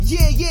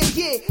Yeah.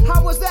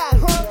 How was that,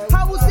 huh?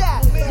 How was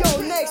that?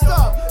 Yo, next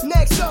up,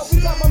 we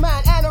got my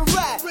man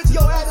Anarad. Yo,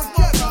 Anarad,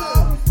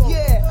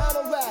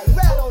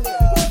 rat on it.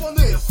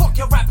 Yeah, fuck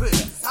your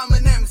rappers. I'm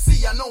an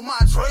MC, I know my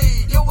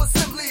trade. Yo,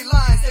 assembly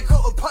lines, they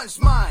couldn't punch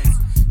mines.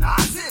 Now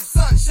I sip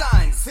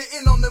sunshine,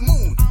 sitting on the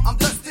moon. I'm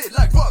dusted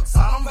like rugs,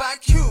 I don't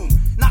vacuum.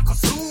 Not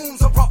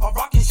consumes a proper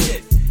rockin'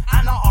 shit.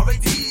 I know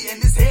RAD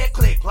and this hair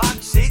click, lock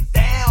shit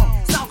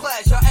down. Sound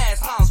clash, your ass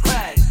sounds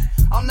crash.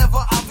 I'm never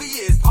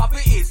obvious, pop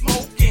it is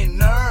smoking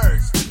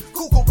nerds.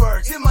 Cuckoo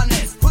birds in my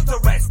nest, put the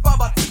rest,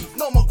 baba thief,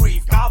 no more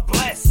grief, God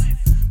bless.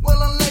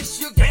 Well, unless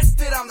you guessed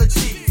it, I'm the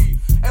chief.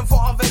 And for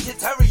a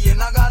vegetarian,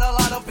 I got a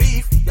lot of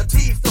beef. Your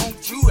teeth don't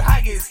chew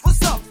haggis.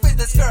 What's up with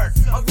the skirt?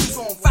 My views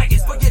on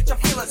faggots, but get your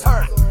feelings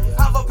hurt.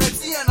 Have a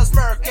Pepsi and a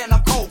smirk and a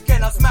Coke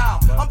and a smile.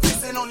 I'm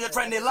pissing on your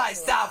trendy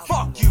lifestyle,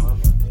 fuck you.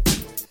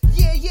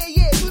 Yeah,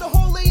 do the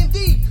whole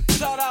AMD.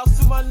 Shout outs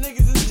to my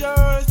niggas in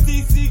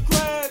Jersey, TC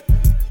Craig,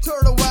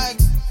 Turtle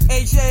Wags,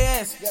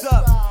 HAS, what's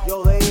up?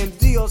 Yo, the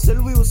AMD, yo, St.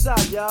 Louis, what's up,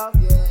 y'all?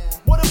 Yeah.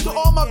 What up to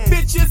all my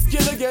bitches,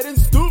 Killah getting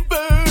stupid?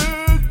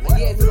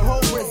 Yeah, to the whole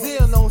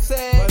Brazil, know what I'm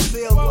saying?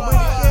 Brazil,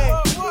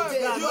 Dominicano,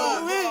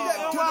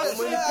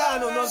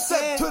 know what I'm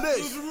saying? To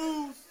this.